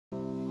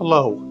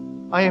Hello,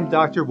 I am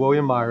Dr.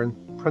 William Myron,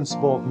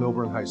 Principal of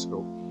Millburn High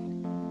School.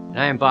 And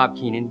I am Bob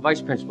Keenan, Vice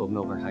Principal of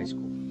Millburn High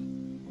School.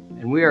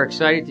 And we are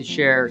excited to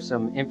share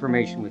some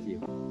information with you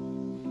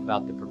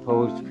about the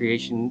proposed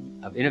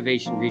creation of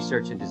innovation,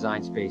 research, and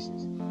design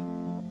spaces.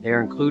 They are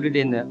included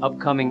in the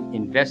upcoming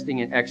Investing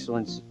in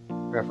Excellence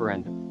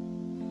referendum.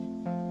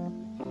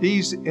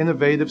 These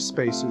innovative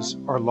spaces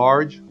are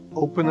large,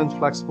 open, and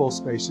flexible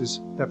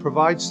spaces that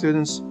provide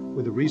students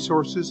with the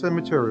resources and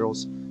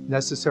materials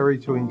necessary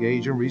to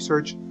engage in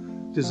research,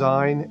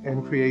 design,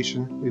 and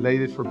creation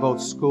related for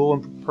both school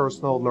and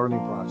personal learning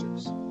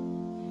projects.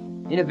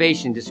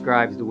 Innovation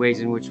describes the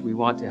ways in which we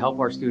want to help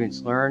our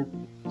students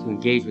learn to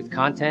engage with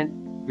content,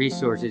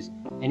 resources,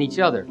 and each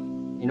other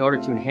in order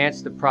to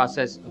enhance the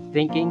process of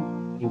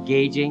thinking,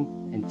 engaging,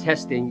 and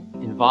testing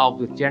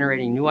involved with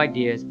generating new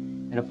ideas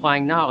and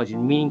applying knowledge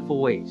in meaningful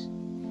ways.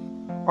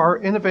 Our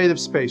innovative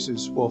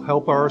spaces will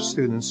help our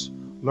students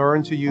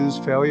learn to use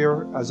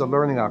failure as a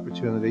learning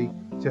opportunity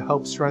to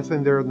help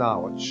strengthen their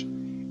knowledge,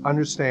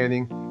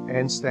 understanding,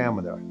 and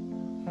stamina.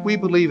 We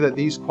believe that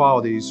these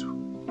qualities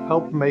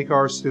help make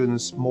our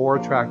students more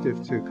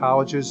attractive to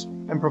colleges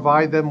and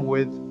provide them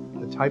with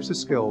the types of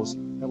skills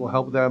that will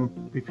help them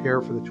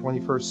prepare for the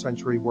 21st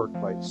century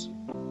workplace.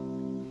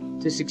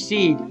 To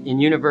succeed in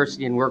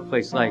university and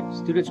workplace life,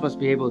 students must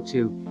be able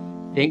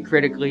to think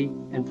critically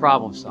and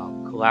problem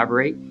solve,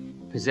 collaborate,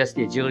 possess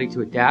the agility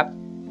to adapt,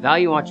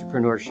 value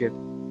entrepreneurship,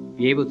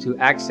 be able to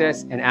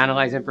access and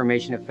analyze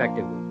information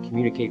effectively,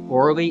 communicate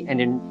orally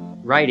and in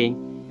writing,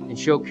 and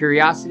show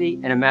curiosity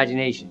and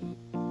imagination.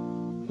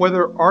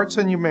 Whether arts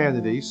and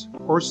humanities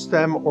or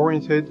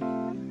STEM-oriented,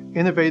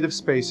 innovative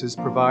spaces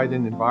provide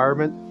an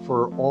environment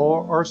for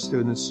all our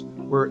students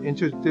where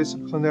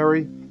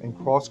interdisciplinary and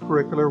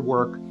cross-curricular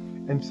work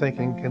and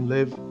thinking can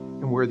live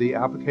and where the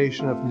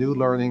application of new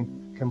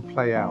learning can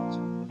play out.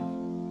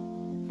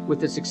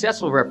 With the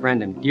successful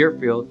referendum,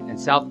 Deerfield and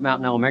South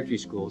Mountain Elementary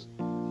Schools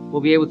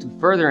will be able to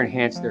further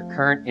enhance their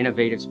current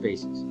innovative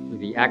spaces through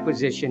the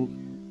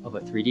acquisition of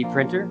a 3D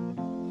printer,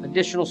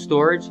 additional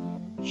storage,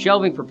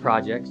 shelving for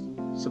projects,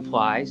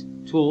 supplies,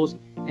 tools,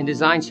 and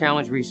design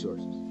challenge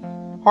resources.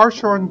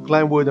 Hartshorn,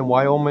 Glenwood, and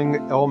Wyoming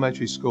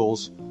elementary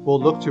schools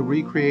will look to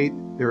recreate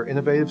their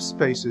innovative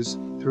spaces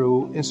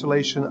through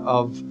installation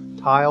of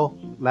tile,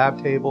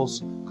 lab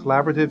tables,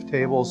 collaborative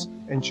tables,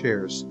 and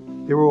chairs.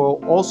 They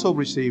will also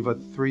receive a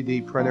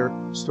 3D printer,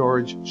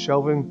 storage,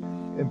 shelving,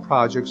 and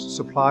projects,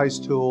 supplies,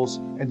 tools,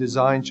 and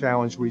design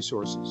challenge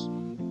resources.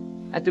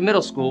 At the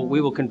middle school,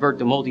 we will convert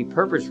the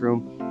multi-purpose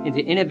room into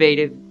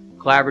innovative,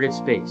 collaborative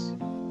space.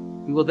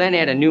 We will then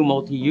add a new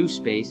multi-use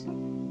space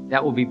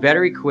that will be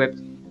better equipped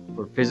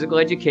for physical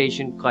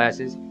education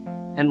classes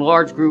and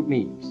large group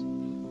meetings.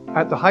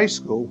 At the high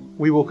school,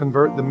 we will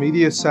convert the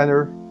media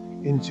center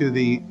into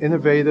the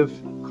innovative,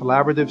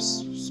 collaborative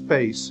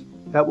space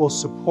that will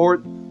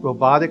support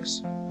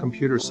robotics,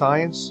 computer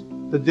science,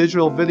 the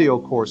digital video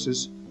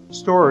courses,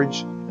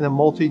 storage, and a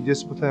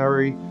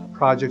multidisciplinary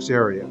projects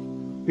area.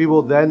 We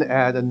will then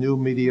add a new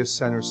media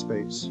center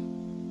space.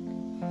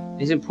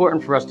 It is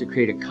important for us to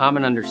create a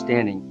common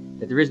understanding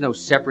that there is no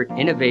separate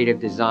innovative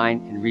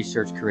design and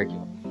research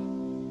curriculum.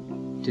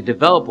 To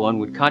develop one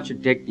would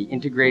contradict the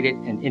integrated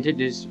and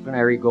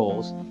interdisciplinary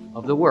goals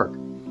of the work.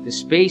 The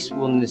space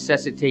will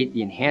necessitate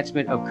the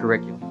enhancement of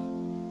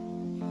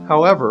curriculum.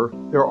 However,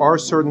 there are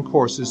certain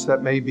courses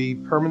that may be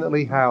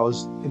permanently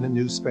housed in the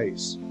new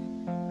space.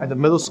 At the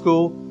middle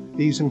school,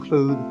 these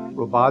include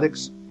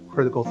robotics,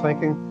 critical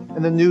thinking,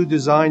 and the new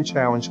design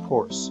challenge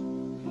course.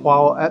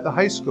 While at the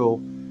high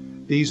school,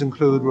 these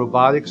include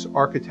robotics,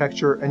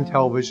 architecture, and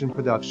television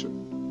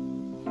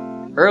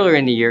production. Earlier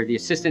in the year, the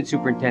assistant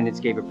superintendents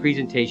gave a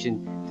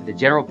presentation to the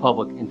general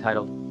public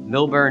entitled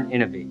Millburn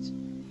Innovates,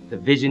 the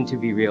Vision to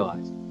be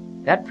Realized.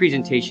 That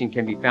presentation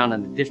can be found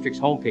on the district's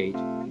homepage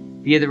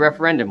via the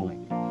referendum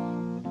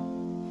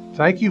link.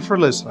 Thank you for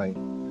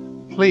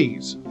listening.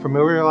 Please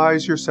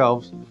familiarize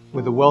yourselves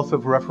with the wealth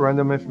of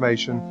referendum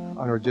information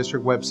on our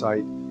district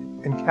website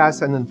and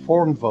cast an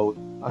informed vote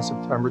on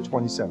September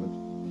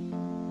 27th.